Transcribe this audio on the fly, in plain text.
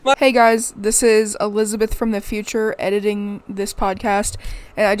Hey guys, this is Elizabeth from the future editing this podcast,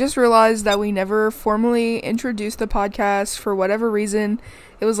 and I just realized that we never formally introduced the podcast for whatever reason.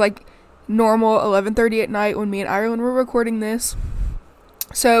 It was like normal 11:30 at night when me and Ireland were recording this.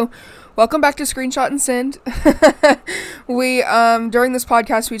 So, welcome back to Screenshot and Send. We during this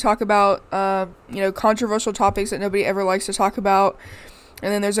podcast we talk about controversial topics that nobody ever likes to talk about.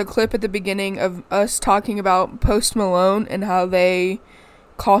 And then there's a clip at the beginning of us talking about Post Malone and how they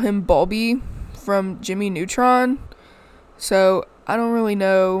call him Bulby from Jimmy Neutron. So I don't really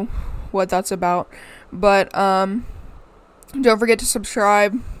know what that's about, but don't forget to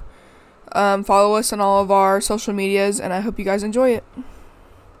subscribe, follow us on all of our social medias, and I hope you guys enjoy it.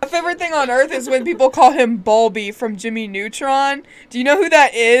 My favorite thing on earth is when people call him Bulby from Jimmy Neutron. Do you know who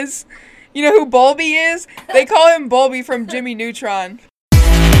that is? You know who Bulby is? They call him Bulby from Jimmy Neutron.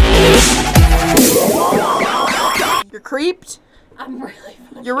 You're creeped? I'm really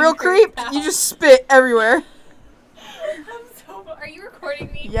You're real creep. You just spit everywhere. Are you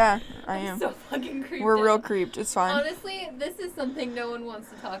recording me? Yeah, I am. I'm so fucking creeped. We're real creeped. It's fine. Honestly, this is something no one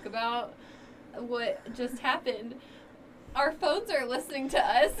wants to talk about. What just happened? Our phones are listening to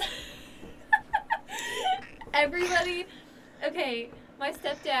us. Everybody. Okay, my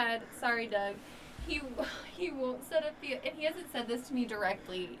stepdad. Sorry, Doug. He won't set up the. And he hasn't said this to me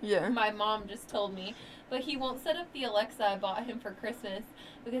directly. Yeah. My mom just told me. But he won't set up the Alexa I bought him for Christmas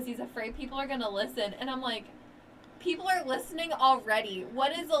because he's afraid people are going to listen. And I'm like, people are listening already.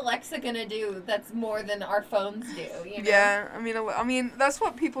 What is Alexa going to do that's more than our phones do? You know? Yeah, I mean that's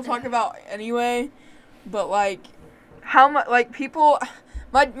what people talk about anyway. But like, how much people?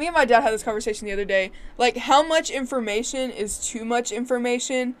 Me and my dad had this conversation the other day. Like, how much information is too much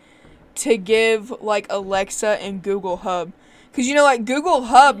information to give like Alexa and Google Hub? Because, like, Google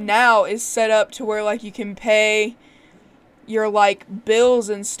Hub now is set up to where, like, you can pay your, like, bills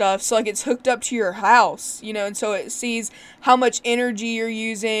and stuff. So, like, it's hooked up to your house, and so it sees how much energy you're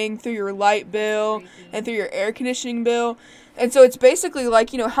using through your light bill and through your air conditioning bill. And so it's basically,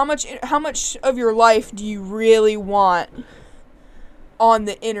 like, how much of your life do you really want on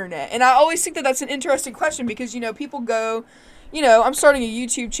the internet? And I always think that that's an interesting question because, people go... I'm starting a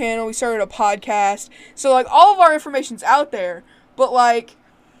YouTube channel, we started a podcast, so, like, all of our information's out there, but, like,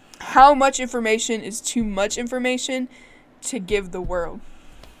 how much information is too much information to give the world?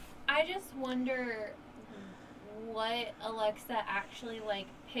 I just wonder what Alexa actually, like,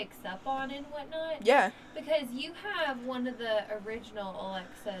 picks up on and whatnot. Yeah. Because you have one of the original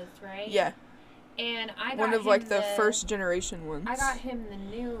Alexas, right? Yeah. And I got one of, him like, the first generation ones. I got him the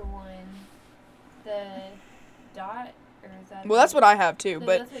newer one, the Dot... Well, that's what I have too,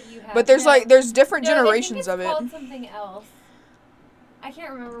 so but there's different generations of it. I think it's called something else. I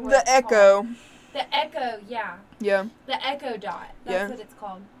can't remember what the it's Echo. Called. The Echo, yeah. Yeah. The Echo Dot. That's what it's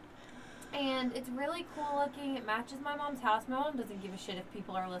called. And it's really cool looking. It matches my mom's house. My mom doesn't give a shit if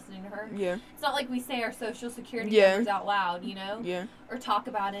people are listening to her. Yeah. It's not like we say our social security numbers out loud, Yeah. Or talk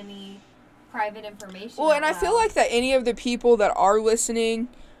about any private information. Well, and I feel like that any of the people that are listening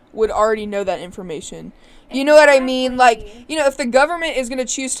would already know that information. You know what I mean? Like, if the government is going to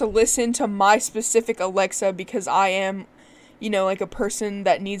choose to listen to my specific Alexa because I am, like a person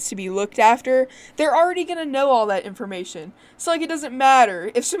that needs to be looked after, they're already going to know all that information. So, like, it doesn't matter.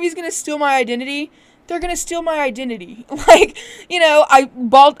 If somebody's going to steal my identity, they're going to steal my identity. Like, I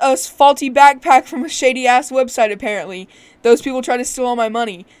bought a faulty backpack from a shady-ass website, apparently. Those people try to steal all my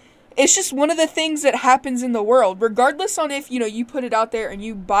money. It's just one of the things that happens in the world, regardless on if, you put it out there and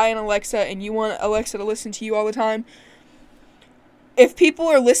you buy an Alexa and you want Alexa to listen to you all the time. If people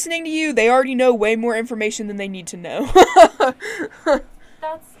are listening to you, they already know way more information than they need to know.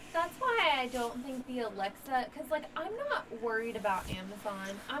 That's why I don't think the Alexa, because, like, I'm not worried about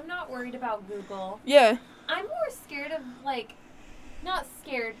Amazon. I'm not worried about Google. Yeah. I'm more scared of, like, not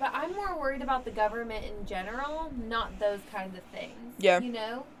scared, but I'm more worried about the government in general, not those kinds of things. Yeah.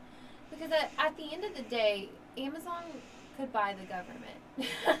 Because at the end of the day, Amazon could buy the government.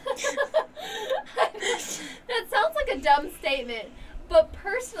 That sounds like a dumb statement, but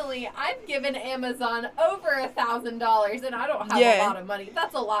personally, I've given Amazon over $1,000, and I don't have a lot of money.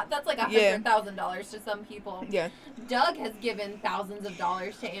 That's a lot. That's like $100,000 to some people. Yeah. Doug has given thousands of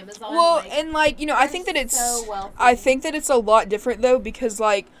dollars to Amazon. Well, I think that it's so wealthy. I think that it's a lot different though because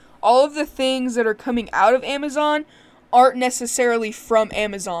like all of the things that are coming out of Amazon aren't necessarily from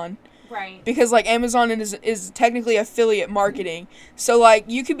Amazon. Right. Because, like, Amazon is technically affiliate marketing. So, like,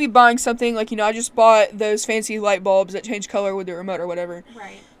 you could be buying something, like, I just bought those fancy light bulbs that change color with the remote or whatever.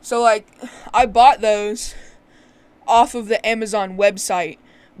 Right. So, like, I bought those off of the Amazon website.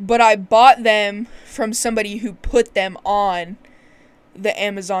 But I bought them from somebody who put them on the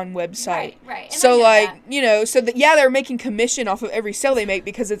Amazon website. Right. And So, I get like, you know, so that, yeah, they're making commission off of every sale they make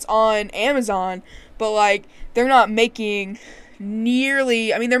because it's on Amazon, but, like, they're not making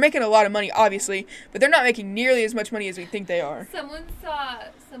nearly, I mean, they're making a lot of money, obviously, but they're not making nearly as much money as we think they are. Someone saw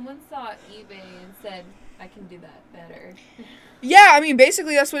eBay and said, I can do that better. Yeah, I mean,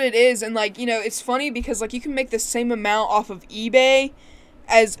 basically that's what it is, and, like, you know, it's funny because, like, you can make the same amount off of eBay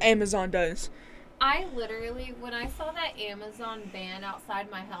as Amazon does. I literally, when I saw that Amazon van outside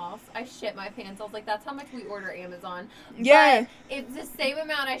my house, I shit my pants. I was like, that's how much we order Amazon. Yeah. But it's the same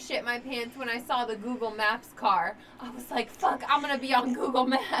amount I shit my pants when I saw the Google Maps car. I was like, fuck, I'm going to be on Google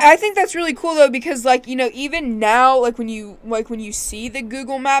Maps. I think that's really cool, though, because, like, you know, even now, like, when you see the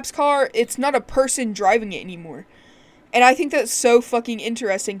Google Maps car, it's not a person driving it anymore. And I think that's so fucking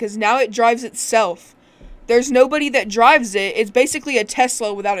interesting, because now it drives itself. There's nobody that drives it. It's basically a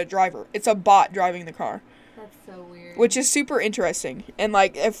Tesla without a driver. It's a bot driving the car. That's so weird. Which is super interesting. And,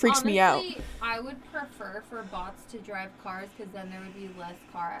 like, it freaks me out. Honestly, I would prefer for bots to drive cars because then there would be less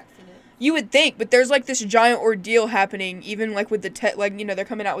car accidents. You would think, but there's, like, this giant ordeal happening, even, like, with the, like, you know, they're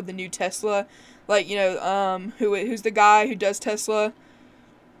coming out with the new Tesla. Like, you know, who's the guy who does Tesla?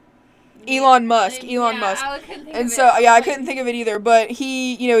 Elon Musk. I couldn't think And of so, it. yeah, I couldn't think of it either, but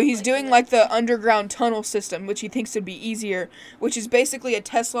he's doing, like, the underground tunnel system, which he thinks would be easier, which is basically a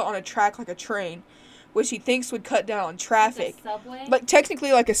Tesla on a track like a train, which he thinks would cut down on traffic. Like a subway? Like,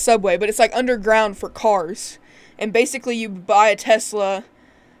 technically like a subway, but it's, like, underground for cars. And basically you buy a Tesla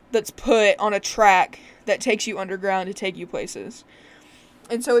that's put on a track that takes you underground to take you places.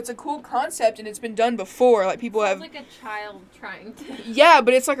 And so it's a cool concept, and it's been done before. Like, people have... like a child trying to... Yeah,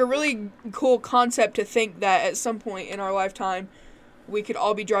 but it's, like, a really cool concept to think that at some point in our lifetime, we could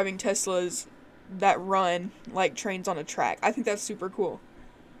all be driving Teslas that run, like, trains on a track. I think that's super cool.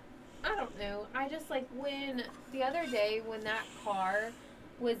 I don't know. I just, like, when... The other day, when that car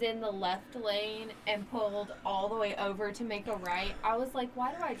was in the left lane and pulled all the way over to make a right, I was like,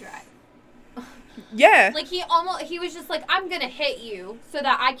 why do I drive? Yeah. Like, he was just like, I'm gonna hit you so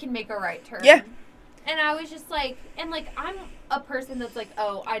that I can make a right turn. Yeah. And I was just like, and like, I'm a person that's like,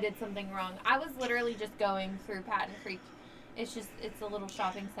 oh, I did something wrong. I was literally just going through Patton Creek. It's a little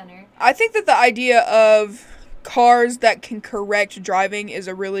shopping center. I think that the idea of cars that can correct driving is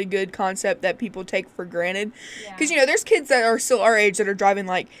a really good concept that people take for granted. Because, you know, there's kids that are still our age that are driving,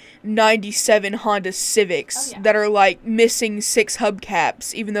 like, 97 Honda Civics that are, like, missing 6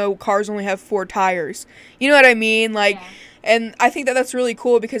 hubcaps, even though cars only have 4 tires. You know what I mean? Like, and I think that that's really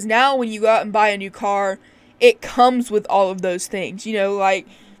cool because now when you go out and buy a new car, it comes with all of those things. You know, like,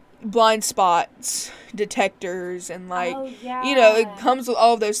 blind spots detectors and, like, you know, it comes with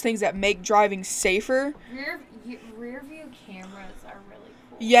all of those things that make driving safer. Rear view cameras are really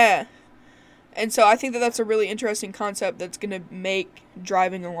cool. Yeah. And so I think that that's a really interesting concept that's going to make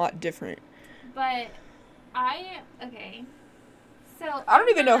driving a lot different. But so I don't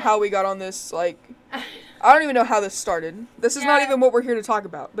even know how we got on this, like, I don't even know how this started. This is not even what we're here to talk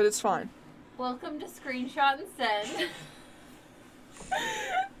about, but it's fine. Welcome to Screenshot and Send.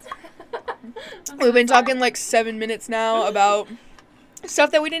 We've been talking like 7 minutes now about stuff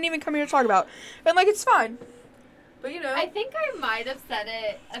that we didn't even come here to talk about. And, like, it's fine. But, you know. I think I might have said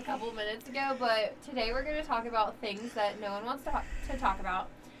it a couple minutes ago, but today we're going to talk about things that no one wants to talk about.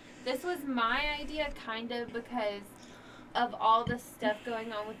 This was my idea, kind of, because of all the stuff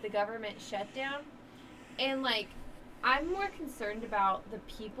going on with the government shutdown. And, like, I'm more concerned about the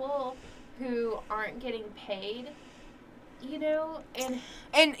people who aren't getting paid, you know,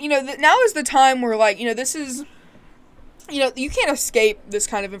 and you know, now is the time where, like, you know, this is, you know, you can't escape this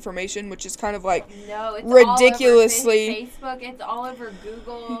kind of information, which is kind of, like, no, it's ridiculously all over Facebook, it's all over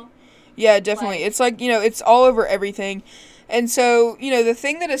Google. Yeah, definitely. Like, it's like, you know, it's all over everything. And so, you know, the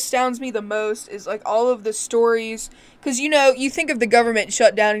thing that astounds me the most is, like, all of the stories, because, you know, you think of the government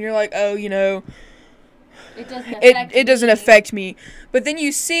shutdown and you're like, oh, you know, it doesn't affect me. But then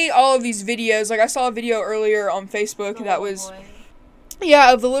you see all of these videos. Like, I saw a video earlier on Facebook that was,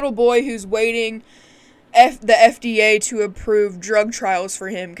 of the little boy who's waiting the FDA to approve drug trials for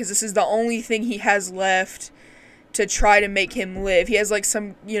him, because this is the only thing he has left to try to make him live. He has, like,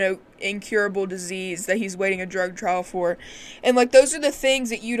 some, you know, incurable disease that he's waiting a drug trial for. And, like, those are the things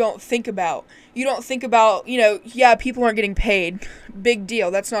that you don't think about. You don't think about, you know, yeah, people aren't getting paid. Big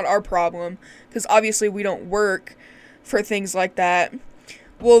deal. That's not our problem, because obviously we don't work for things like that.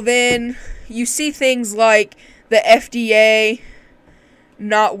 Well, then you see things like the FDA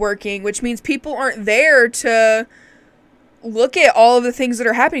not working, which means people aren't there to look at all of the things that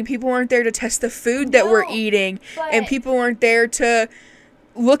are happening. People aren't there to test the food that we're eating, and people aren't there to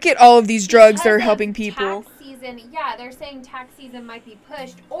look at all of these drugs that are helping people. Tax season, yeah, they're saying tax season might be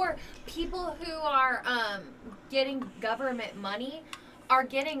pushed, or people who are getting government money are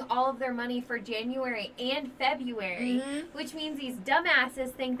getting all of their money for January and February, which means these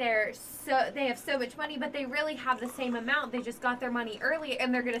dumbasses think they have so much money, but they really have the same amount. They just got their money early,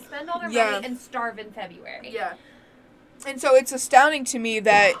 and they're going to spend all their money and starve in February. Yeah. And so it's astounding to me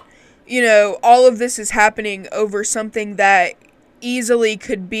that, all of this is happening over something that easily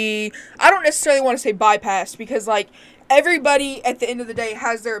could be, I don't necessarily want to say bypassed, because, everybody at the end of the day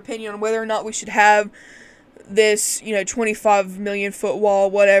has their opinion on whether or not we should have this, 25 million foot wall,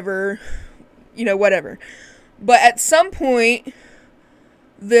 whatever. But at some point,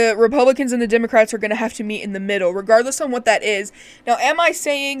 the Republicans and the Democrats are going to have to meet in the middle, regardless on what that is. Now, am I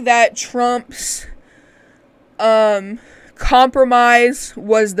saying that Trump's compromise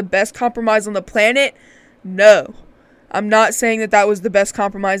was the best compromise on the planet? No. I'm not saying that was the best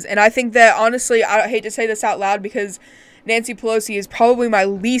compromise. And I think that, honestly, I hate to say this out loud because Nancy Pelosi is probably my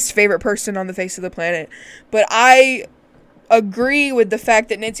least favorite person on the face of the planet. But I agree with the fact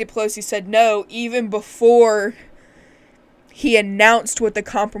that Nancy Pelosi said no even before he announced what the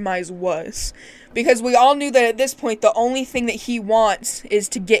compromise was. Because we all knew that at this point, the only thing that he wants is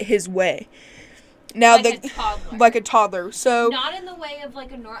to get his way. Now, like a toddler. So not in the way of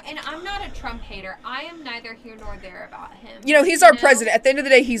and I'm not a Trump hater. I am neither here nor there about him. He's our president. At the end of the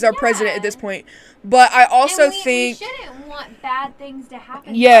day, he's our president at this point. But I also think we shouldn't want bad things to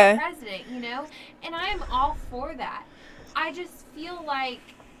happen to our president, And I am all for that. I just feel like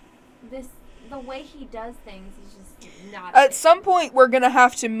the way he does things is just not. At some point, we're gonna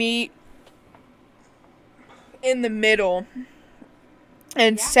have to meet in the middle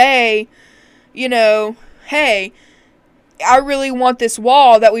and say, hey, I really want this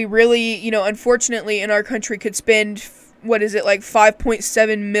wall that we really, unfortunately in our country could spend,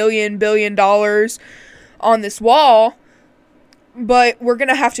 $5.7 billion on this wall. But we're going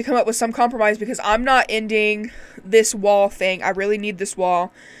to have to come up with some compromise because I'm not ending this wall thing. I really need this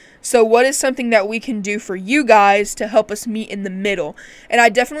wall. So what is something that we can do for you guys to help us meet in the middle? And I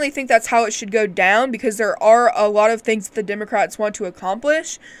definitely think that's how it should go down because there are a lot of things that the Democrats want to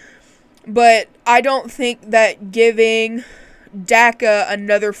accomplish. But I don't think that giving DACA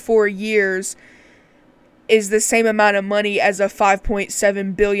another 4 years is the same amount of money as a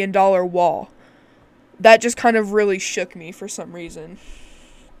 $5.7 billion wall. That just kind of really shook me for some reason.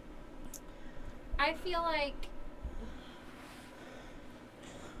 I feel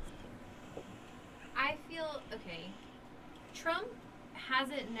okay, Trump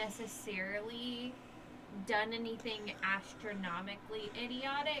hasn't necessarily done anything astronomically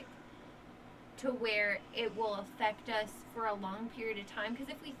idiotic to where it will affect us for a long period of time. Because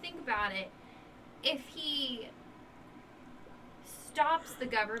if we think about it, if he stops the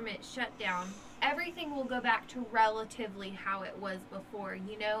government shutdown, everything will go back to relatively how it was before,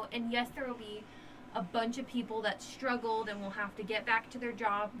 And yes, there will be a bunch of people that struggled and will have to get back to their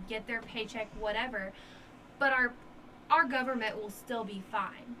job, get their paycheck, whatever. But our government will still be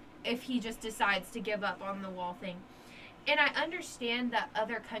fine if he just decides to give up on the wall thing. And I understand that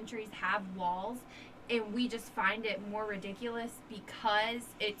other countries have walls, and we just find it more ridiculous because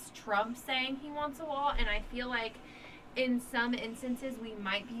it's Trump saying he wants a wall, and I feel like in some instances we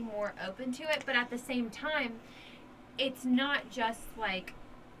might be more open to it, but at the same time, it's not just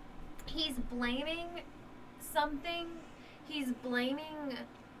he's blaming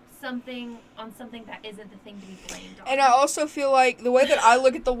something on something that isn't the thing to be blamed on. And I also feel like the way that I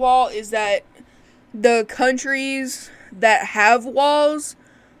look at the wall is that the countries that have walls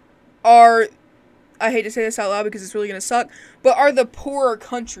are, I hate to say this out loud because it's really going to suck, but are the poorer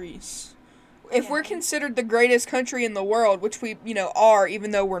countries. If we're considered the greatest country in the world, which we, are,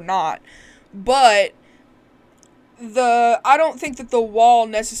 even though we're not, but I don't think that the wall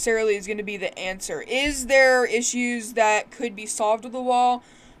necessarily is going to be the answer. Is there issues that could be solved with the wall?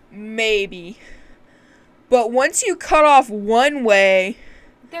 Maybe. But once you cut off one way,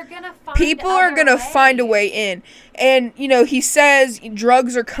 people are going to find a way in. And, he says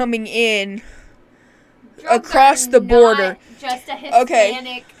drugs are coming in across the border. Just a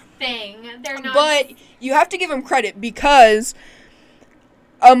Hispanic thing. They're not. But you have to give them credit because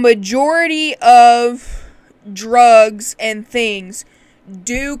a majority of drugs and things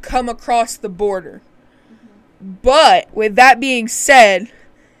do come across the border. Mm-hmm. But with that being said,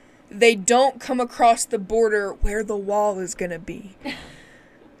 they don't come across the border where the wall is going to be.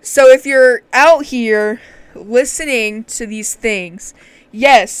 So if you're out here listening to these things,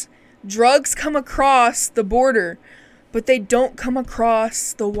 yes, drugs come across the border, but they don't come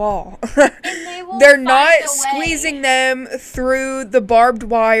across the wall. And they will They're find not a way. squeezing them through the barbed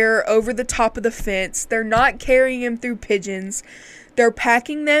wire over the top of the fence. They're not carrying them through pigeons. They're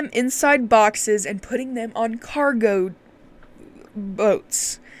packing them inside boxes and putting them on cargo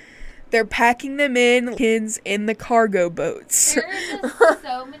boats. They're packing them in kids in the cargo boats. There are just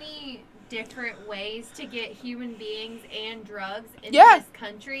so many different ways to get human beings and drugs into this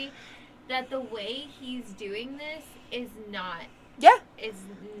country that the way he's doing this is not. Yeah. Is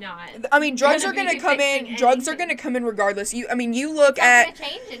not. I mean, drugs are going to come in. Drugs are going to come in regardless. You look at. It's not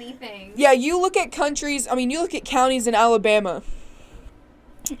going to change anything. Yeah, you look at countries. I mean, you look at counties in Alabama,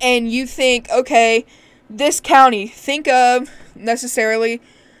 and you think, okay, this county. Think of necessarily,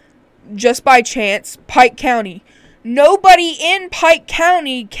 just by chance, Pike County. Nobody in Pike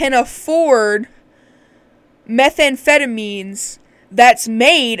County can afford methamphetamines that's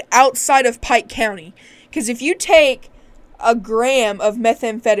made outside of Pike County. Because if you take a gram of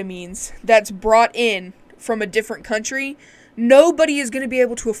methamphetamines that's brought in from a different country, nobody is going to be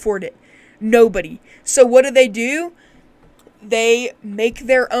able to afford it. Nobody. So what do? They make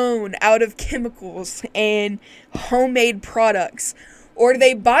their own out of chemicals and homemade products. Or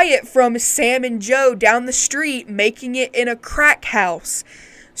they buy it from Sam and Joe down the street, making it in a crack house.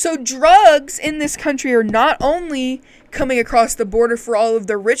 So drugs in this country are not only coming across the border for all of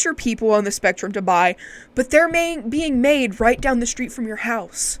the richer people on the spectrum to buy, but they're being made right down the street from your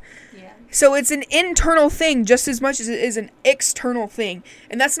house. Yeah. So it's an internal thing just as much as it is an external thing.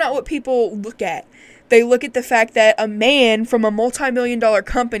 And that's not what people look at. They look at the fact that a man from a multi-million-dollar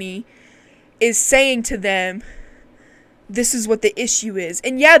company is saying to them, this is what the issue is.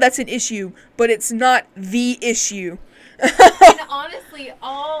 And yeah, that's an issue, but it's not the issue. And honestly,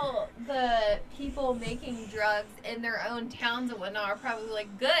 all the people making drugs in their own towns and whatnot are probably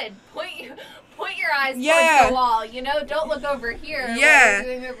like, good, point your eyes towards the wall, don't look over here. Yeah. What are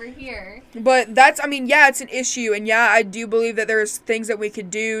we doing over here? But it's an issue, and yeah, I do believe that there's things that we could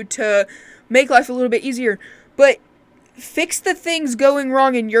do to make life a little bit easier, but fix the things going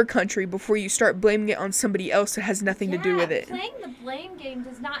wrong in your country before you start blaming it on somebody else that has nothing to do with it. Playing the blame game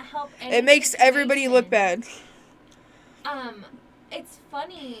does not help any It makes situation. everybody look bad. It's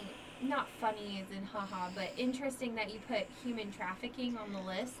funny, not funny as in haha, but interesting that you put human trafficking on the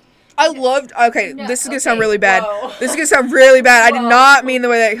list. This is going to sound really bad. This is going to sound really bad. I did not mean the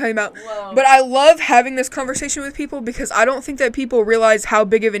way that it came out. Whoa. But I love having this conversation with people because I don't think that people realize how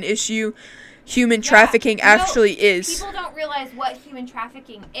big of an issue human trafficking actually is. People don't realize what human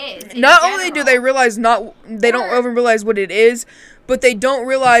trafficking is. Not only do they realize don't even realize what it is, but they don't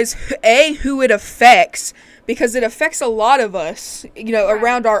realize who it affects, because it affects a lot of us,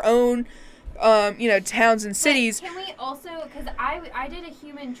 around our own towns and cities. But can we also, because I did a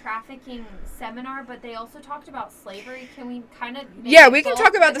human trafficking seminar, but they also talked about slavery. Can we kind of we can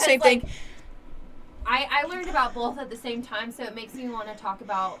talk about the same thing. I learned about both at the same time, so it makes me want to talk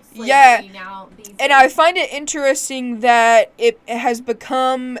about slavery now these days. And I find it interesting that it has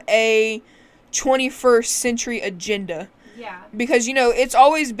become a 21st century agenda. Yeah. Because, it's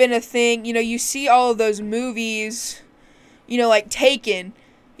always been a thing. You see all of those movies, like Taken.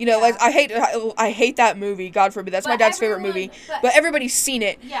 Like I hate that movie. God forbid. That's my dad's favorite movie. But everybody's seen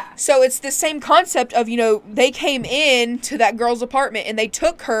it. Yeah. So it's the same concept of, they came in to that girl's apartment and they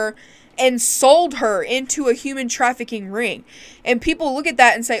took her and sold her into a human trafficking ring. And people look at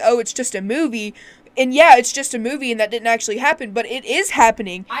that and say, oh, it's just a movie. And yeah, it's just a movie and that didn't actually happen, but it is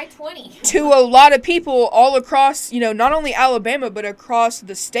happening. I-20. To a lot of people all across, not only Alabama, but across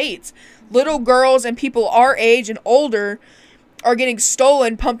the states. Little girls and people our age and older are getting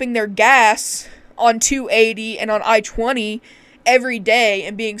stolen, pumping their gas on 280 and on I-20 every day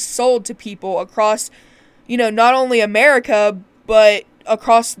and being sold to people across, not only America, but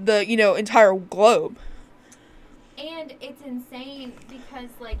across the, entire globe. And it's insane because,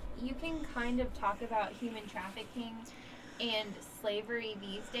 you can kind of talk about human trafficking and slavery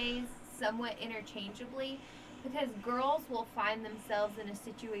these days somewhat interchangeably, because girls will find themselves in a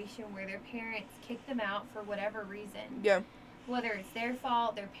situation where their parents kick them out for whatever reason. Yeah. Whether it's their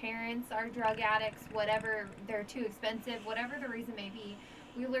fault, their parents are drug addicts, whatever, they're too expensive, whatever the reason may be.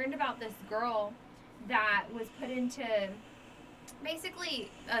 We learned about this girl that was put into basically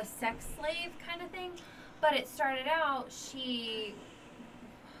a sex slave kind of thing. But it started out, she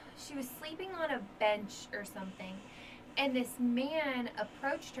was sleeping on a bench or something, and this man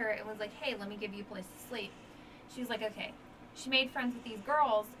approached her and was like, hey, let me give you a place to sleep. She was like, okay. She made friends with these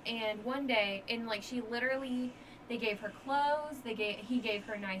girls, and one day, and she literally, they gave her clothes, he gave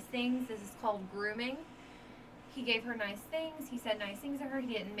her nice things. This is called grooming. He gave her nice things. He said nice things to her.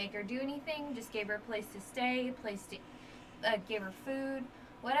 He didn't make her do anything, just gave her a place to stay, a place to gave her food,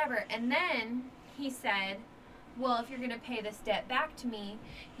 whatever. And then he said, well, if you're going to pay this debt back to me,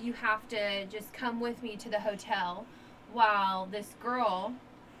 you have to just come with me to the hotel while this girl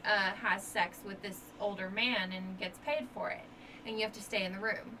has sex with this older man and gets paid for it. And you have to stay in the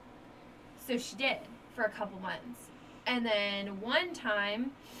room. So she did for a couple months. And then one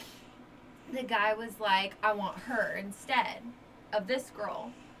time, the guy was like, I want her instead of this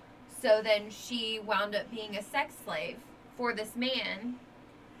girl. So then she wound up being a sex slave for this man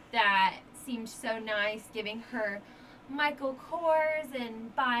that seemed so nice, giving her Michael Kors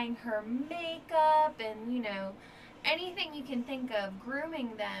and buying her makeup and, you know, anything you can think of,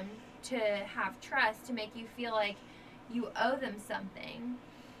 grooming them to have trust, to make you feel like you owe them something.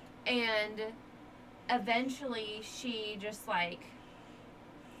 And eventually she just like,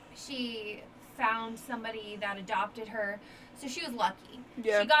 she found somebody that adopted her. So she was lucky.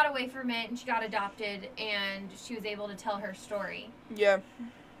 Yeah. She got away from it and she got adopted and she was able to tell her story. Yeah.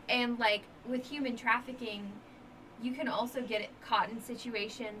 And like with human trafficking, you can also get caught in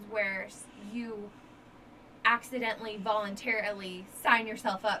situations where you accidentally, voluntarily sign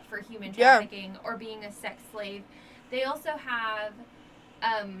yourself up for human trafficking or being a sex slave. They also have,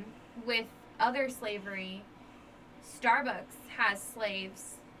 with other slavery, Starbucks has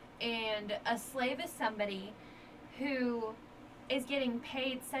slaves, and a slave is somebody who is getting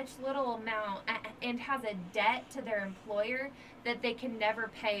paid such little amount and has a debt to their employer that they can never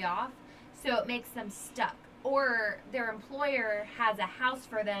pay off, so it makes them stuck. Or their employer has a house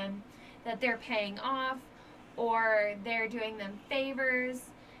for them that they're paying off, or they're doing them favors,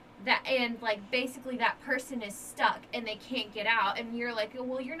 that, and like basically that person is stuck and they can't get out, and you're like,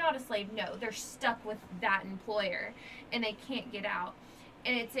 well, you're not a slave. No, they're stuck with that employer and they can't get out.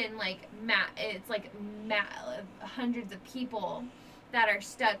 And it's in like hundreds of people that are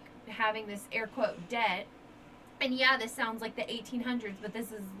stuck having this air quote debt. And yeah, this sounds like the 1800s, but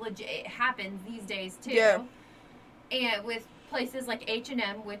this is legit. It happens these days too. Yeah. And with places like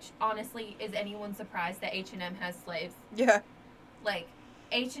H&M, which honestly, is anyone surprised that H&M has slaves? Yeah. Like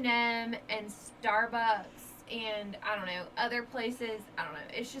H&M and Starbucks and I don't know, other places. I don't know.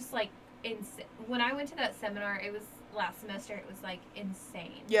 It's just like when I went to that seminar, it was last semester, it was like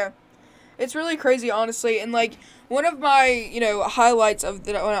insane. Yeah. It's really crazy, honestly. And like one of my, you know, highlights of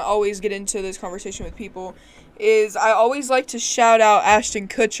that when I always get into this conversation with people is I always like to shout out Ashton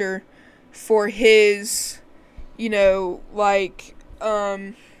Kutcher for his, you know, like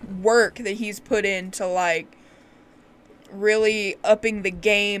work that he's put into like really upping the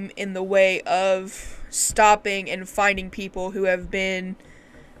game in the way of stopping and finding people who have been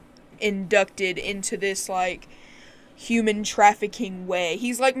inducted into this like human trafficking way.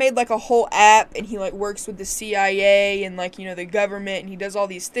 He's like made like a whole app, and he like works with the CIA and like, you know, the government, and he does all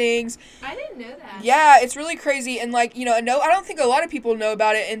these things. I didn't know that. Yeah, it's really crazy. And like, you know, I don't think a lot of people know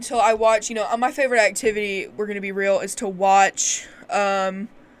about it until I watch, you know, my favorite activity, we're gonna be real, is to watch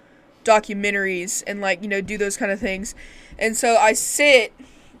documentaries and like, you know, do those kind of things. And so I sit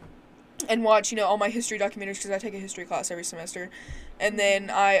and watch, you know, all my history documentaries because I take a history class every semester, and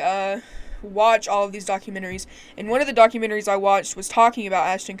then I watch all of these documentaries. And one of the documentaries I watched was talking about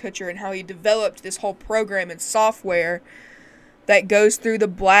Ashton Kutcher and how he developed this whole program and software that goes through the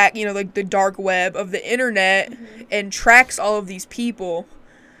black, you know, like the dark web of the internet, and tracks all of these people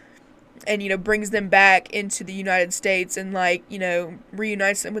and, you know, brings them back into the United States and like, you know,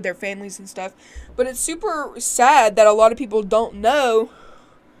 reunites them with their families and stuff. But it's super sad that a lot of people don't know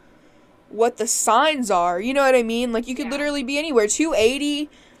what the signs are. You know what I mean? Like, you could literally be anywhere. 280,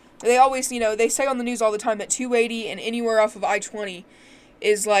 they always, you know, they say on the news all the time that 280 and anywhere off of I-20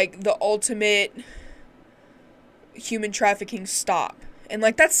 is like the ultimate human trafficking stop. And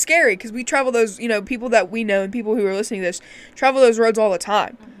like, that's scary because we travel those, you know, people that we know and people who are listening to this travel those roads all the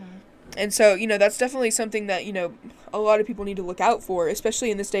time. And so, you know, that's definitely something that, you know, a lot of people need to look out for,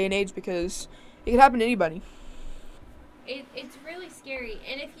 especially in this day and age, because it could happen to anybody. It's really scary.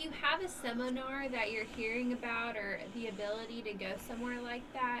 And if you have a seminar that you're hearing about, or the ability to go somewhere like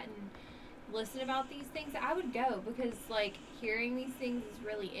that and listen about these things, I would go, because like hearing these things is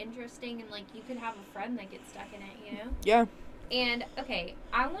really interesting, and like you could have a friend that gets stuck in it, you know? Yeah. And okay,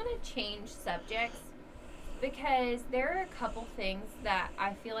 I want to change subjects because there are a couple things that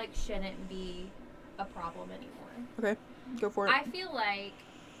I feel like shouldn't be a problem anymore. Okay, go for it. I feel like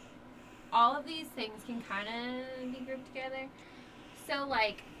all of these things can kind of be grouped together. So,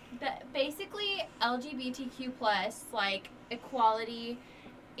 like, basically LGBTQ+, like, equality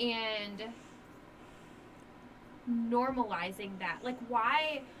and normalizing that. Like,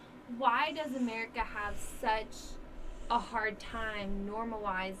 why does America have such a hard time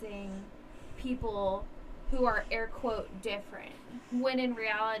normalizing people who are air quote different, when in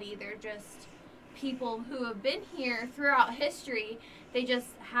reality they're just people who have been here throughout history. They just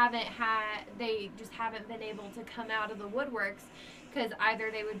haven't been able to come out of the woodworks, because either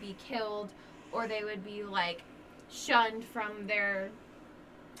they would be killed or they would be like shunned from their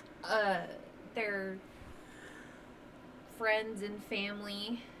friends and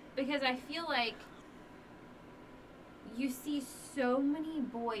family. Because I feel like you see so many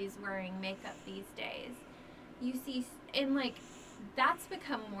boys wearing makeup these days. You see, and like, that's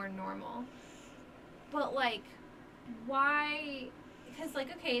become more normal. But like, why? Because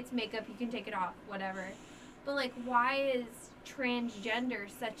like, okay, it's makeup, you can take it off, whatever. But like, why is transgender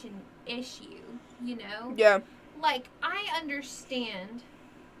such an issue, you know? Yeah. Like, I understand.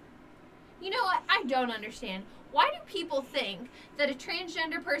 You know what? I don't understand. Why do people think that a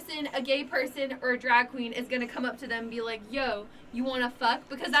transgender person, a gay person, or a drag queen is going to come up to them and be like, yo, you want to fuck?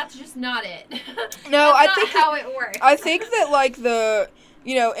 Because that's just not it. No, I think how it works. I think that, like, and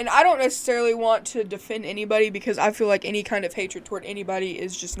I don't necessarily want to defend anybody, because I feel like any kind of hatred toward anybody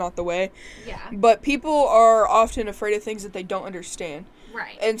is just not the way. Yeah. But people are often afraid of things that they don't understand.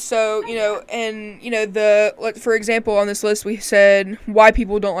 Right. And so, for example, on this list we said why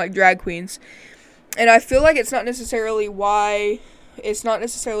people don't like drag queens. And I feel like it's not necessarily about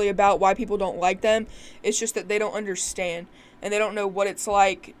why people don't like them. It's just that they don't understand. And they don't know what it's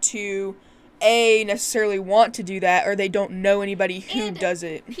like to, necessarily want to do that, or they don't know anybody who does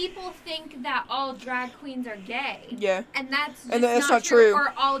it. People think that all drag queens are gay. Yeah. And that's not true.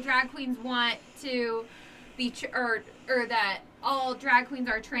 Or all drag queens want to be, or that all drag queens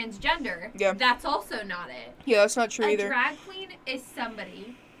are transgender. Yeah. That's also not it. Yeah, that's not true either. A drag queen is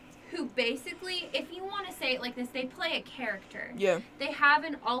somebody who basically, if you want to say it like this, they play a character. Yeah. They have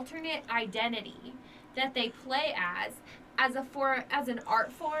an alternate identity that they play as an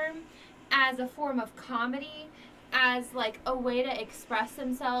art form, as a form of comedy, as like a way to express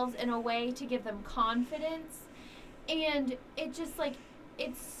themselves, in a way to give them confidence. And it just like,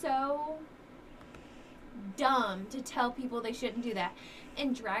 it's so dumb to tell people they shouldn't do that.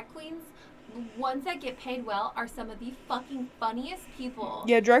 And drag queens, ones that get paid well, are some of the fucking funniest people.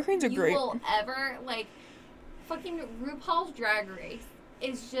 Yeah, drag queens are great. You will ever, like, fucking RuPaul's Drag Race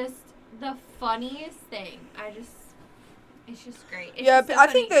is just the funniest thing. It's just great. It's yeah, just so I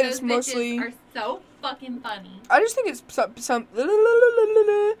funny. think that Those it's mostly are so fucking funny. I just think it's I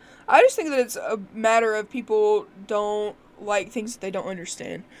just think that it's a matter of people don't like things that they don't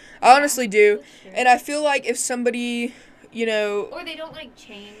understand. I honestly do. And I feel like if somebody, or they don't like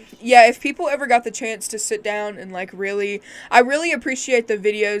change. Yeah, if people ever got the chance to sit down and like I really appreciate the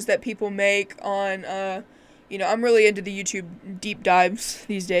videos that people make on I'm really into the YouTube deep dives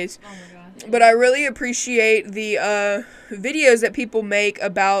these days. Oh my god. But I really appreciate the videos that people make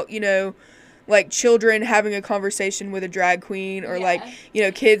about, like children having a conversation with a drag queen, or like,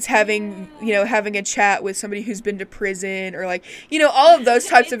 kids having, having a chat with somebody who's been to prison, or like, all of those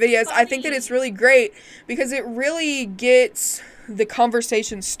types of videos. Funny. I think that it's really great because it really gets the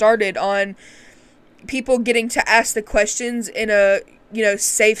conversation started on people getting to ask the questions in a,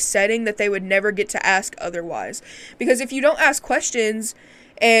 safe setting that they would never get to ask otherwise. Because if you don't ask questions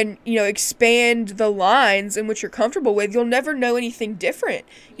and, expand the lines in which you're comfortable with, you'll never know anything different.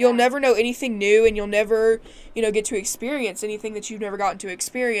 You'll never know anything new, and you'll never, get to experience anything that you've never gotten to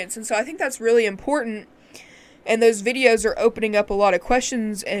experience. And so I think that's really important. And those videos are opening up a lot of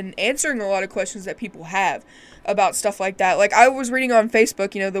questions and answering a lot of questions that people have about stuff like that. Like, I was reading on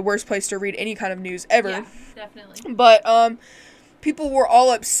Facebook, the worst place to read any kind of news ever. Yeah, definitely. But, people were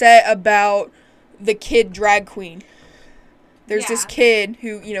all upset about the kid drag queen. There's this kid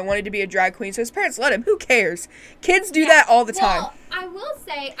who, wanted to be a drag queen, so his parents let him. Who cares? Kids do that all the time. Well, I will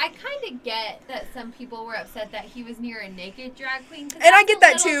say, I kind of get that some people were upset that he was near a naked drag queen. And I get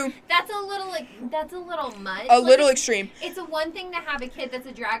that too. That's a little much. A little extreme. It's a one thing to have a kid that's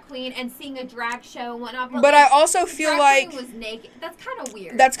a drag queen and seeing a drag show and whatnot. But I also feel like drag queen was naked. That's kind of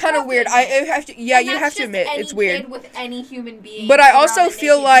weird. That's kind of weird. I have to. Yeah, you have to admit it's weird. Kid with any human being. But I also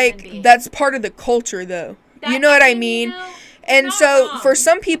feel like that's part of the culture, though. You know what I mean? And so, for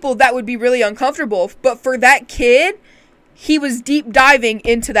some people, that would be really uncomfortable. But for that kid, he was deep diving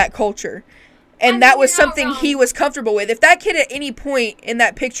into that culture. And that was something he was comfortable with. If that kid at any point in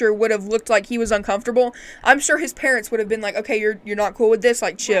that picture would have looked like he was uncomfortable, I'm sure his parents would have been like, okay, you're not cool with this?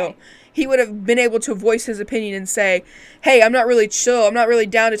 Like, chill. Right. He would have been able to voice his opinion and say, hey, I'm not really chill. I'm not really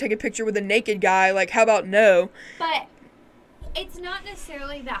down to take a picture with a naked guy. Like, how about no? But it's not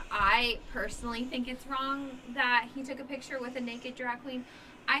necessarily that I personally think it's wrong that he took a picture with a naked drag queen.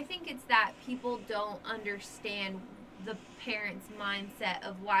 I think it's that people don't understand the parent's mindset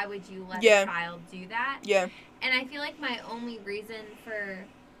of why would you let Yeah. a child do that. Yeah. And I feel like my only reason for,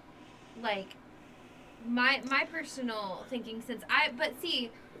 like, my personal thinking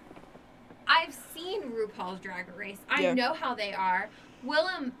I've seen RuPaul's Drag Race. I Yeah. know how they are.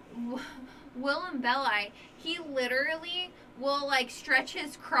 Willem Belli, he literally will, like, stretch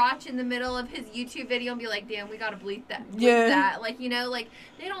his crotch in the middle of his YouTube video and be like, damn, we gotta bleep that. Yeah. That. Like, you know, like,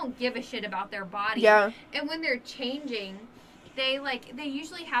 they don't give a shit about their body. Yeah. And when they're changing, they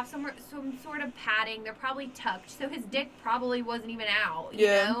usually have some sort of padding. They're probably tucked, so his dick probably wasn't even out, you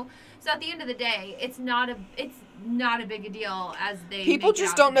know? So at the end of the day, it's not a big a deal as they People make it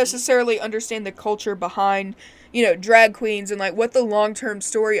just out don't to be. necessarily understand the culture behind, you know, drag queens and, like, what the long-term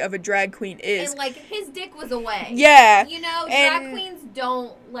story of a drag queen is. And, like, his dick was away. Yeah. You know, and- drag queens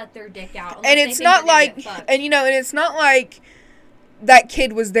don't let their dick out. And it's not like, and, you know, and it's not like that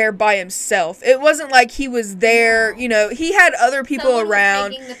kid was there by himself. It wasn't like he was there, you know, he had other people Someone was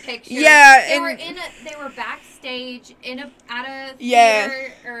around. taking the picture. Yeah, They and- were they were backstage at a Yeah.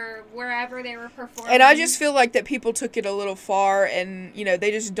 theater or wherever they were performing. And I just feel like that people took it a little far, and, you know,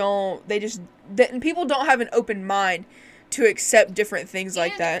 people don't have an open mind to accept different things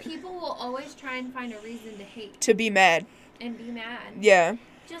like And that. people will always try and find a reason to hate To be mad. and be mad. Yeah.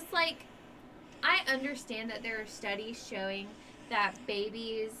 Just like, I understand that there are studies showing that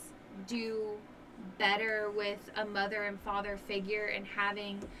babies do better with a mother and father figure and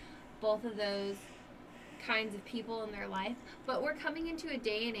having both of those kinds of people in their life. But we're coming into a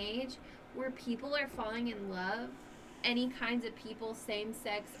day and age where people are falling in love, any kinds of people, same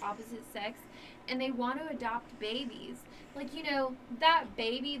sex, opposite sex, and they want to adopt babies. Like, you know, that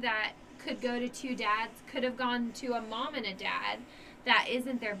baby that could go to two dads could have gone to a mom and a dad that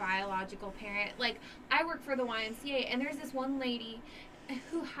isn't their biological parent. Like, I work for the YMCA, and there's this one lady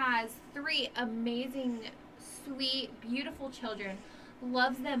who has 3 amazing, sweet, beautiful children,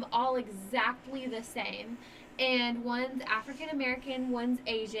 loves them all exactly the same, and one's African American, one's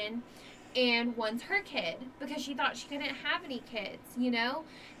Asian, and one's her kid, because she thought she couldn't have any kids, you know?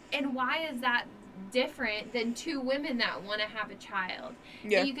 And why is that different than 2 women that want to have a child?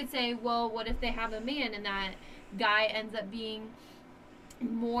 Yeah. And you could say, well, what if they have a man and that guy ends up being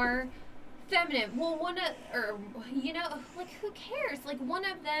more feminine? Well, you know, like, who cares? Like, one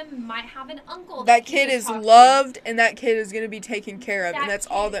of them might have an uncle That he kid could is talk to. loved, and that kid is going to be taken care of, and that's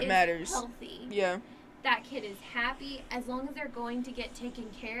all kid that is matters. Healthy. Yeah. That kid is happy. As long as they're going to get taken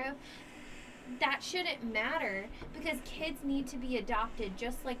care of, that shouldn't matter, because kids need to be adopted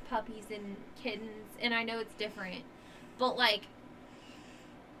just like puppies and kittens. And I know it's different, but, like,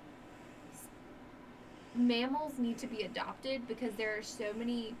 mammals need to be adopted because there are so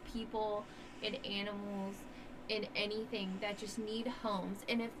many people and animals and anything that just need homes.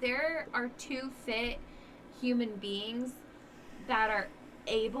 And if there are 2 fit human beings that are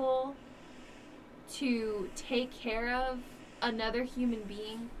able to take care of another human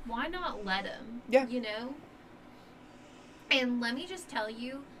being, why not let them? Yeah. You know? And let me just tell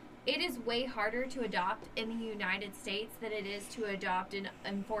you, it is way harder to adopt in the United States than it is to adopt in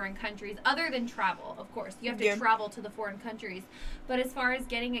foreign countries, other than travel, of course. You have to Yeah. travel to the foreign countries. But as far as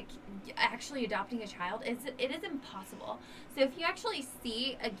actually adopting a child, it is impossible. So if you actually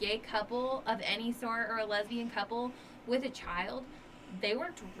see a gay couple of any sort or a lesbian couple with a child, they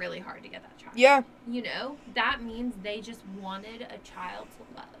worked really hard to get that child. Yeah. You know? That means they just wanted a child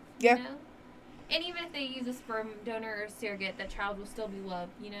to love. Yeah. You know? And even if they use a sperm donor or surrogate, that child will still be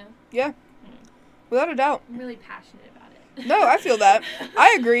loved, you know? Yeah. Without a doubt. I'm really passionate about it. No, I feel that.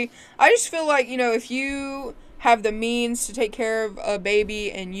 I agree. I just feel like, you know, if you have the means to take care of a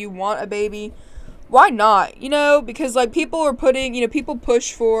baby and you want a baby, why not? You know, because, like, people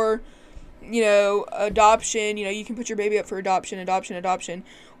push for, you know, adoption. You know, you can put your baby up for adoption.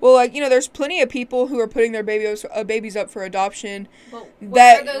 Well, like, you know, there's plenty of people who are putting their babies up for adoption But that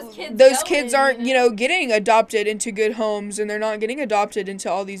where are those kids kids going, aren't, you know, getting adopted into good homes, and they're not getting adopted into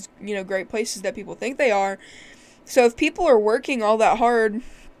all these, you know, great places that people think they are. So if people are working all that hard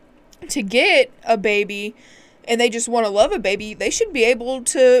to get a baby and they just want to love a baby, they should be able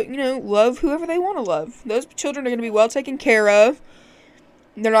to, you know, love whoever they want to love. Those children are going to be well taken care of.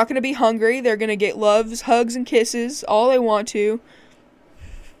 They're not going to be hungry. They're going to get loves, hugs, and kisses, all they want to.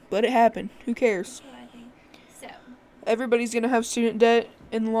 Let it happen. Who cares? That's what I think. So, Everybody's going to have student debt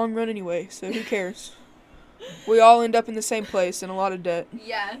in the long run anyway, so who cares? We all end up in the same place in a lot of debt.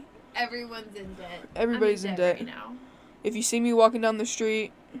 yeah, everyone's in debt. Everybody's in debt. right now. If you see me walking down the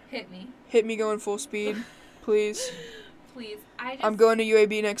street, Hit me. hit me going full speed, please. Please. I'm going to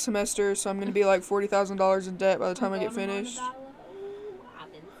UAB next semester, so I'm going to be like $40,000 in debt by the time I get finished. I'm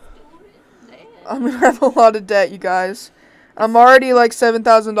in student debt. I'm gonna have a lot of debt, you guys. I'm already like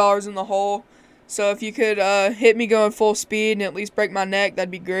 $7,000 in the hole. So if you could hit me going full speed and at least break my neck, that'd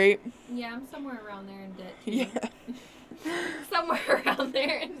be great. Yeah, I'm somewhere around there in debt too. Yeah. Somewhere around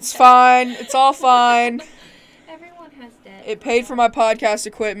there in It's debt. fine. It's all fine. Everyone has debt. It paid for my podcast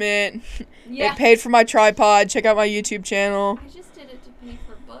equipment. Yeah. It paid for my tripod. Check out my YouTube channel. I just did it to pay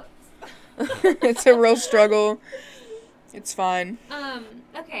for books. It's a real struggle. It's fine.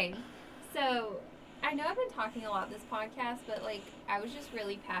 Okay. So, I know I've been talking a lot this podcast, but, like, I was just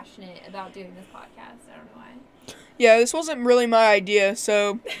really passionate about doing this podcast. I don't know why. Yeah, this wasn't really my idea,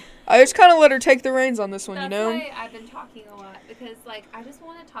 so I just kind of let her take the reins on this one, That's you know? why I've been talking a lot, because, like, I just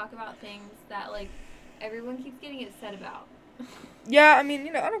want to talk about things that, like, everyone keeps getting upset about. Yeah, I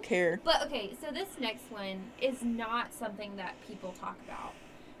mean, I don't care. But, okay, so this next one is not something that people talk about.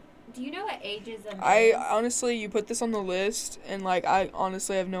 Do you know what ageism is? Honestly, you put this on the list, and, like, I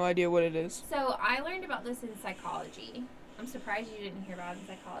honestly have no idea what it is. So, I learned about this in psychology. I'm surprised you didn't hear about it in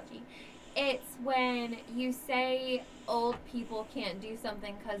psychology. It's when you say old people can't do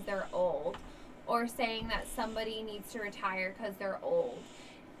something because they're old, or saying that somebody needs to retire because they're old.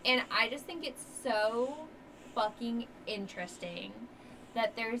 And I just think it's so fucking interesting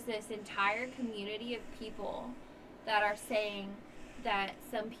that there's this entire community of people that are saying that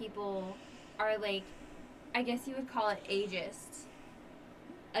some people are, like, I guess you would call it ageist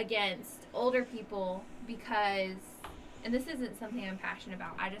against older people because, and this isn't something I'm passionate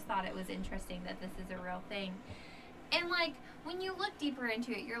about, I just thought it was interesting that this is a real thing. And, like, when you look deeper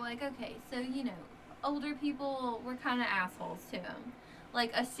into it, you're like, okay, so, older people, we're kind of assholes to them.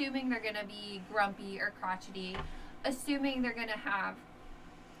 Like, assuming they're going to be grumpy or crotchety, assuming they're going to have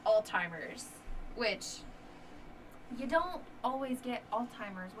Alzheimer's, which you don't always get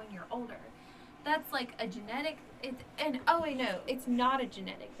Alzheimer's when you're older. That's like a genetic, it's not a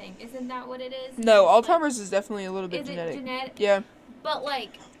genetic thing. Isn't that what it is? No, It's Alzheimer's is definitely a little bit genetic. Is it genetic? Yeah. But,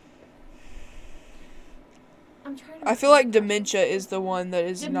 like, I'm trying to... I feel like dementia is the one that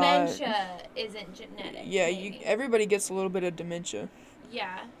is not... Dementia isn't genetic. Yeah, maybe. everybody gets a little bit of dementia.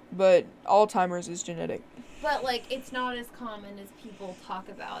 Yeah. But Alzheimer's is genetic. But, like, it's not as common as people talk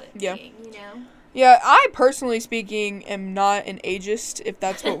about it Yeah. being, Yeah, I personally speaking am not an ageist, if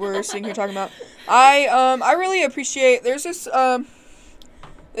that's what we're sitting here talking about. I really appreciate, there's this,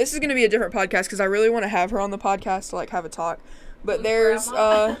 this is going to be a different podcast because I really want to have her on the podcast to, like, have a talk. But With there's,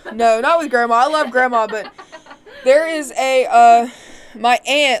 Grandma? no, not with Grandma. I love Grandma, but there is my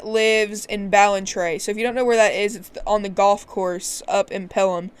aunt lives in Ballantrae. So if you don't know where that is, it's on the golf course up in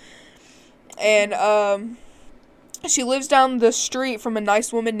Pelham. And, she lives down the street from a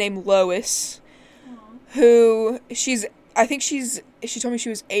nice woman named Lois, who she told me she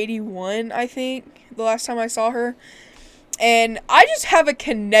was 81, I think, the last time I saw her. And I just have a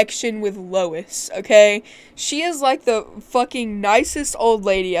connection with Lois, okay? She is like the fucking nicest old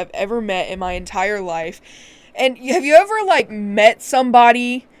lady I've ever met in my entire life. And have you ever, like, met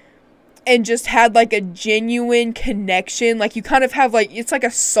somebody and just had, like, a genuine connection? Like, you kind of have, like, it's like a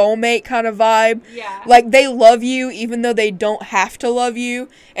soulmate kind of vibe. Yeah. Like, they love you even though they don't have to love you.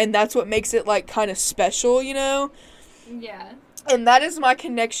 And that's what makes it, like, kind of special, Yeah. And that is my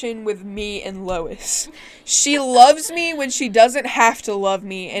connection with me and Lois. She loves me when she doesn't have to love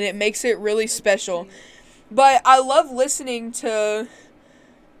me, and it makes it really special. But I love listening to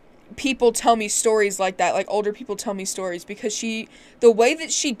people tell me stories like that, like older people tell me stories, because the way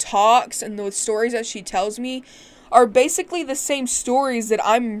that she talks and the stories that she tells me are basically the same stories that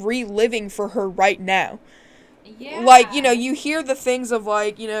I'm reliving for her right now. Yeah. Like, you hear the things of,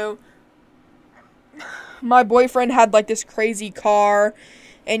 like, my boyfriend had, like, this crazy car,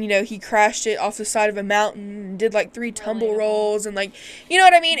 and, he crashed it off the side of a mountain and did, like, 3 tumble Relatable. rolls, and, like, you know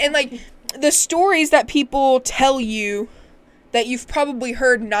what I mean? And, like, the stories that people tell you that you've probably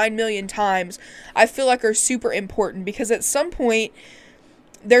heard 9 million times, I feel like are super important, because at some point,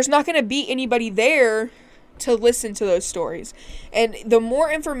 there's not going to be anybody there to listen to those stories. And the more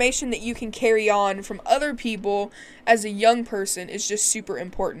information that you can carry on from other people as a young person is just super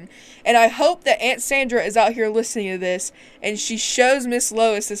important. And I hope that Aunt Sandra is out here listening to this and she shows Miss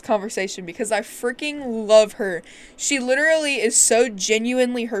Lois this conversation, because I freaking love her. She literally is so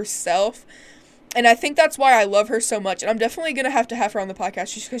genuinely herself. And I think that's why I love her so much. And I'm definitely going to have her on the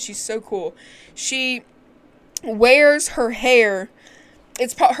podcast just because she's so cool. She wears her hair.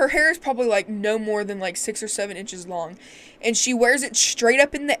 Her hair is probably, like, no more than, like, 6 or 7 inches long. And she wears it straight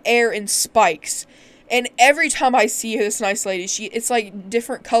up in the air in spikes. And every time I see this nice lady, it's like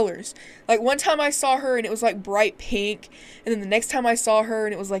different colors. Like one time I saw her and it was like bright pink, and then the next time I saw her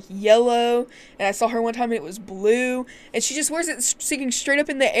and it was like yellow, and I saw her one time and it was blue, and she just wears it sticking straight up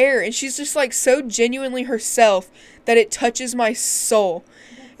in the air, and she's just like so genuinely herself that it touches my soul.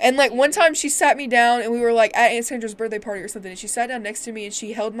 And like one time she sat me down and we were like at Aunt Sandra's birthday party or something, and she sat down next to me and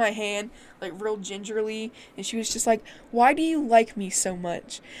she held my hand like real gingerly, and she was just like, "Why do you like me so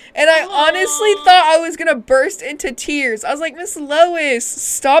much?" And I honestly thought I was gonna burst into tears. I was like, "Miss Lois,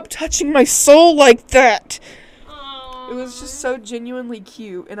 stop touching my soul like that." Aww. It was just so genuinely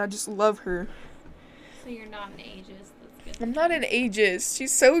cute, and I just love her. So you're not an ageist. That's good. I'm not an ageist.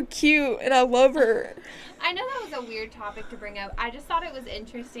 She's so cute, and I love her. I know that was a weird topic to bring up. I just thought it was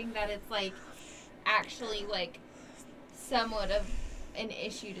interesting that it's, like, actually, like, somewhat of an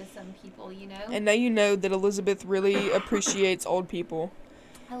issue to some people, you know? And now you know that Elizabeth really appreciates old people.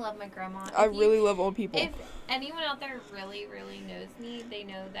 I love my grandma. I really love old people. If anyone out there really, really knows me, they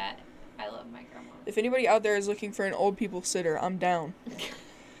know that I love my grandma. If anybody out there is looking for an old people sitter, I'm down.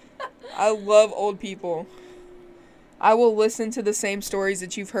 I love old people. I will listen to the same stories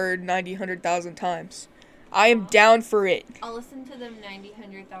that you've heard 90, 100,000 times. I am down for it. I'll listen to them 90,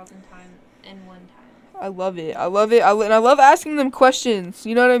 100,000 times in one time. I love it. I love it. And I love asking them questions.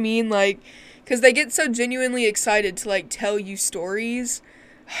 You know what I mean? Like, because they get so genuinely excited to, like, tell you stories.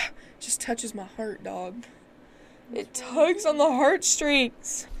 Just touches my heart, dog. It tugs on the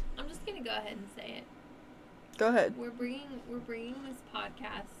heartstrings. I'm just going to go ahead and say it. Go ahead. We're bringing this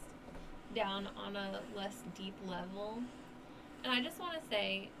podcast down on a less deep level. And I just want to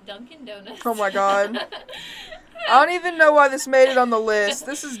say, Dunkin' Donuts. Oh my God. I don't even know why this made it on the list.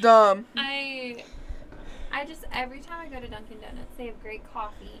 This is dumb. I just, every time I go to Dunkin' Donuts, they have great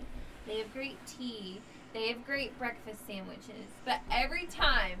coffee, they have great tea, they have great breakfast sandwiches. But every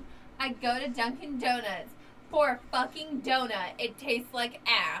time I go to Dunkin' Donuts for a fucking donut, it tastes like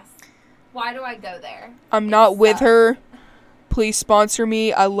ass. Why do I go there? I'm not with her. Please sponsor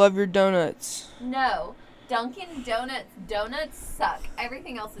me. I love your donuts. No. Dunkin' donuts suck.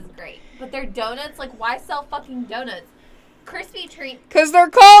 Everything else is great. But their donuts, like, why sell fucking donuts? Krispy Treat. Because they're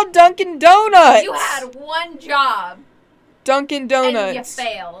called Dunkin' Donuts. You had one job. Dunkin' Donuts. And you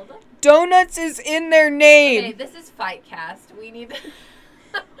failed. Donuts is in their name. Okay, this is Fightcast. We need to...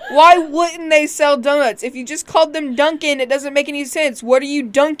 Why wouldn't they sell donuts? If you just called them Dunkin', it doesn't make any sense. What are you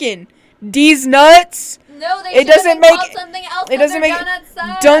dunking? These nuts? No, they it doesn't make called something else. It doesn't make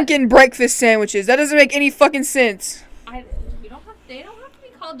Dunkin' breakfast sandwiches. That doesn't make any fucking sense. They don't have to be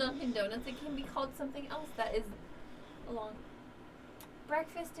called Dunkin' Donuts. It can be called something else that is along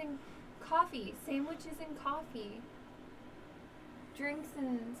breakfast and coffee, sandwiches and coffee, drinks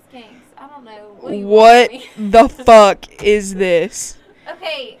and skanks. I don't know. What the fuck is this?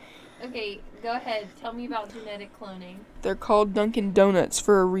 Okay, go ahead. Tell me about genetic cloning. They're called Dunkin' Donuts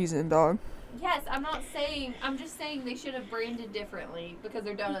for a reason, dog. Yes, I'm just saying they should have branded differently because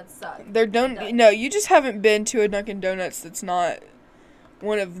their donuts suck. No, you just haven't been to a Dunkin' Donuts that's not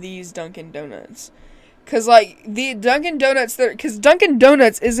one of these Dunkin' Donuts. Because, like, the Dunkin' Donuts, because Dunkin'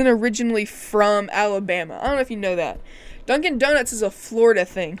 Donuts isn't originally from Alabama. I don't know if you know that. Dunkin' Donuts is a Florida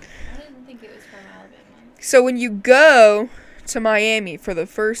thing. I didn't think it was from Alabama. So when you go to Miami for the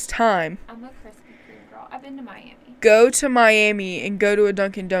first time, I'm a Krispy Kreme girl. I've been to Miami. Go to Miami and go to a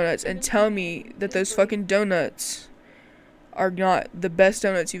Dunkin' Donuts and tell me that those fucking donuts are not the best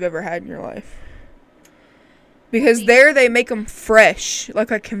donuts you've ever had in your life. Because there they make them fresh,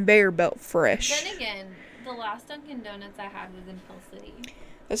 like a conveyor belt fresh. Then again, the last Dunkin' Donuts I had was in Hill City.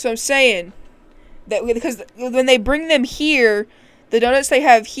 That's what I'm saying. Because when they bring them here, the donuts they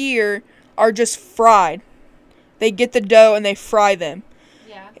have here are just fried. They get the dough and they fry them.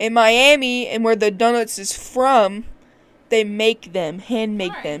 Yeah. In Miami, and where the donuts is from, they make them, hand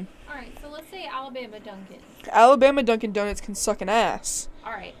make them. Alright, so let's say Alabama Dunkin'. Alabama Dunkin' Donuts can suck an ass.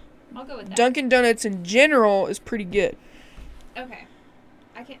 Alright, I'll go with that. Dunkin' Donuts in general is pretty good. Okay.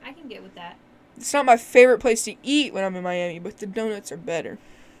 I can get with that. It's not my favorite place to eat when I'm in Miami, but the donuts are better.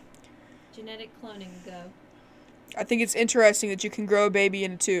 Genetic cloning, go. I think it's interesting that you can grow a baby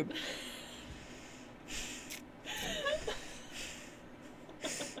in a tube.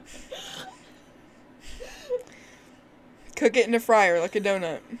 Cook it in a fryer like a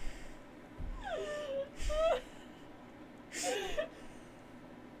donut.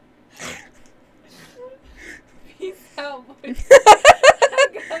 Peace out, boys. I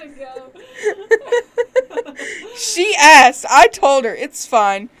gotta go. She asked. I told her. It's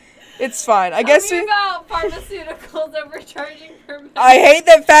fine. It's fine. I guess Tell me about pharmaceuticals overcharging for medicine. I hate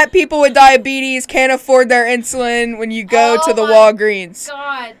that fat people with diabetes can't afford their insulin when you go to the Walgreens.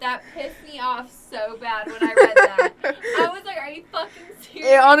 God, that pissed me off so bad when I read that. I was like, are you fucking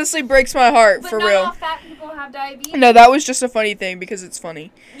serious? It honestly breaks my heart, but for not real. all fat people have diabetes. No, that was just a funny thing because it's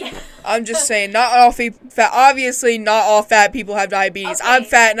funny. Yeah. I'm just saying, not all fat. Obviously, not all fat people have diabetes. Okay. I'm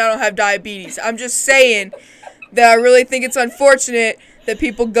fat and I don't have diabetes. I'm just saying that I really think it's unfortunate that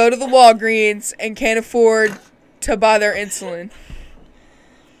people go to the Walgreens and can't afford to buy their insulin.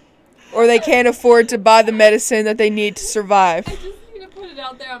 Or they can't afford to buy the medicine that they need to survive. I just need to put it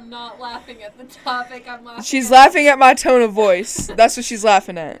out there. I'm not laughing at the topic. I'm laughing. She's laughing at my tone of voice. That's what she's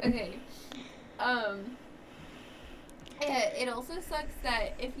laughing at. Okay. It also sucks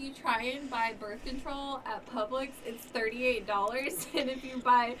that if you try and buy birth control at Publix, it's $38, and if you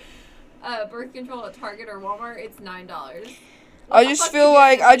buy birth control at Target or Walmart, it's $9. I just feel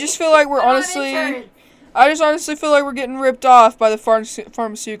like we're honestly, I just honestly feel like we're getting ripped off by the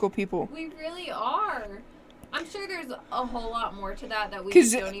pharmaceutical people. We really are. I'm sure there's a whole lot more to that we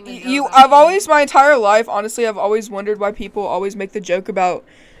Because just don't even know about. I've always, my entire life, honestly, I've always wondered why people always make the joke about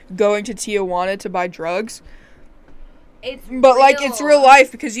going to Tijuana to buy drugs. But it's real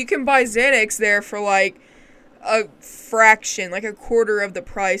life, because you can buy Xanax there for like a fraction, like a quarter of the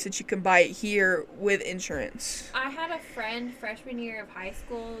price that you can buy it here with insurance. I had a friend freshman year of high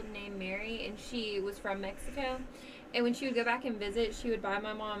school named Mary, and she was from Mexico. And when she would go back and visit, she would buy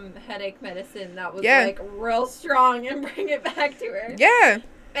my mom headache medicine that was like real strong and bring it back to her. Yeah.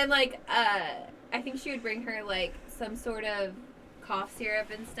 And I think she would bring her like some sort of cough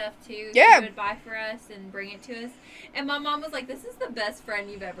syrup and stuff too. Yeah. She would buy for us and bring it to us. And my mom was like, "This is the best friend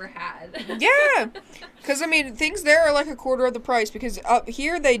you've ever had." Yeah. Because, I mean, things there are like a quarter of the price, because up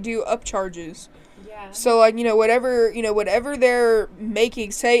here they do upcharges. Yeah. So, like, whatever they're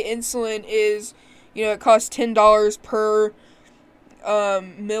making, say insulin is, it costs $10 per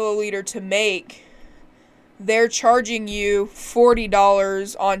milliliter to make. They're charging you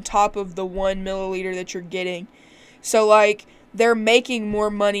 $40 on top of the 1 milliliter that you're getting. So, like, they're making more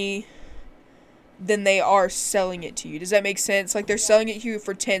money than they are selling it to you. Does that make sense? Like, they're selling it to you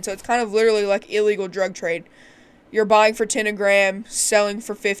for 10, so it's kind of literally like illegal drug trade. You're buying for 10 a gram, selling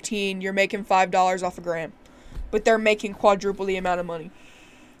for 15, you're making $5 off a gram. But they're making quadruple the amount of money.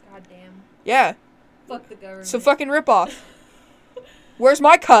 God damn. Yeah. Fuck the government. So fucking rip off. Where's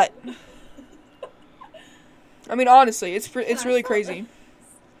my cut? I mean, honestly, it's really crazy.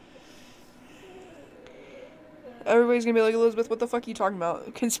 Everybody's gonna be like, Elizabeth, what the fuck are you talking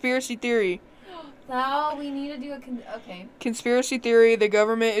about? Conspiracy theory. No, we need to do okay. Conspiracy theory, the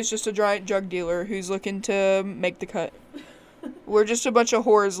government is just a giant drug dealer who's looking to make the cut. We're just a bunch of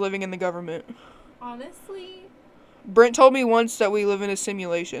whores living in the government. Honestly? Brent told me once that we live in a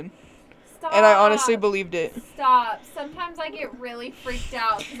simulation. Stop. And I honestly believed it. Stop. Sometimes I get really freaked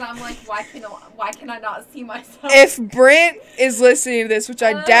out because I'm like, why can I not see myself? If Brent is listening to this, which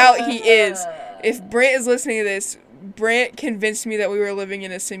I doubt he is, if Brent is listening to this, Brent convinced me that we were living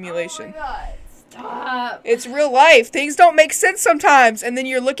in a simulation. Oh my god. Stop. It's real life. Things don't make sense sometimes. And then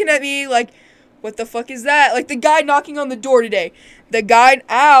you're looking at me like, what the fuck is that? Like the guy knocking on the door today. The guy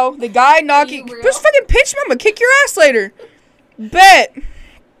knocking. Just fucking pinch me. I'm gonna kick your ass later. Bet.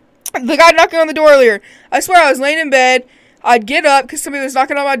 The guy knocking on the door earlier. I swear I was laying in bed. I'd get up because somebody was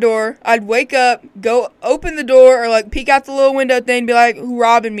knocking on my door. I'd wake up, go open the door, or like peek out the little window thing and be like, who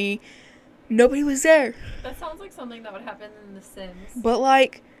robbing me? Nobody was there. That sounds like something that would happen in The Sims. But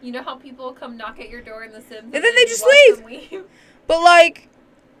like... You know how people come knock at your door in The Sims? And then they just leave. But like...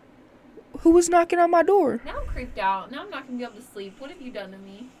 Who was knocking on my door? Now I'm creeped out. Now I'm not going to be able to sleep. What have you done to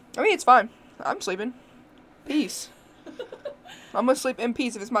me? I mean, it's fine. I'm sleeping. Peace. I'm going to sleep in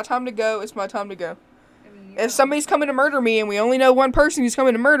peace. If it's my time to go, it's my time to go. I mean, if somebody's coming to murder me and we only know one person who's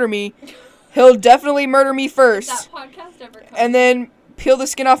coming to murder me, he'll definitely murder me first. Is that podcast ever coming? And then peel the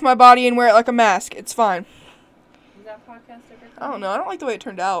skin off my body and wear it like a mask. It's fine. Is that podcast ever coming? I don't know. I don't like the way it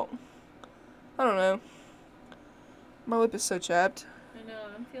turned out. I don't know. My lip is so chapped. I know.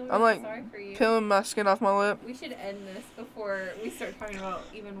 I'm feeling I'm really like sorry for you. peeling my skin off my lip. We should end this before we start talking about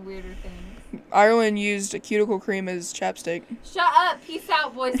even weirder things. Ireland used a cuticle cream as chapstick. Shut up. Peace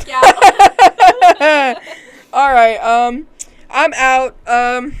out, Boy Scout. Alright, I'm out.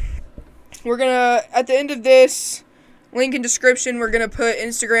 We're gonna, at the end of this, link in description, we're gonna put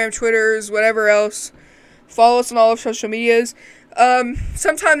Instagram, Twitters, whatever else. Follow us on all of social medias.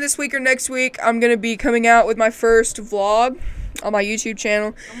 Sometime this week or next week, I'm gonna be coming out with my first vlog on my YouTube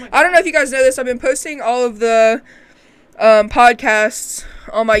channel. Oh I don't know if you guys know this, I've been posting all of the podcasts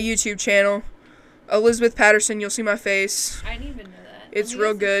on my YouTube channel. Elizabeth Patterson, you'll see my face. I didn't even know that. It's Let me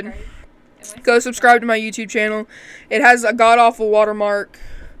real go good. subscribe. Go subscribe to my YouTube channel. It has a god-awful watermark.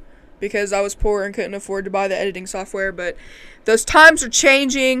 because I was poor and couldn't afford to buy the editing software, but those times are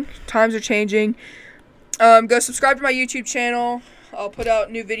changing. Go subscribe to my YouTube channel. I'll put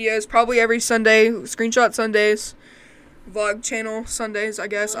out new videos probably every Sunday, screenshot Sundays, vlog channel Sundays, I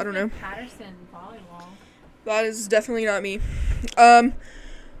guess. I don't know. Patterson volleyball. That is definitely not me.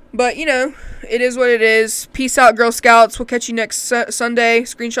 But, you know, it is what it is. Peace out, Girl Scouts. We'll catch you next Sunday,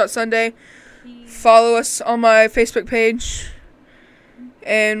 Screenshot Sunday. Follow us on my Facebook page.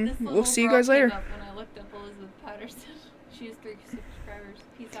 And we'll see you guys later. When I looked up Elizabeth Patterson, she has 3 subscribers.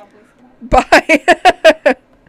 Peace out, Boy Scout. Bye.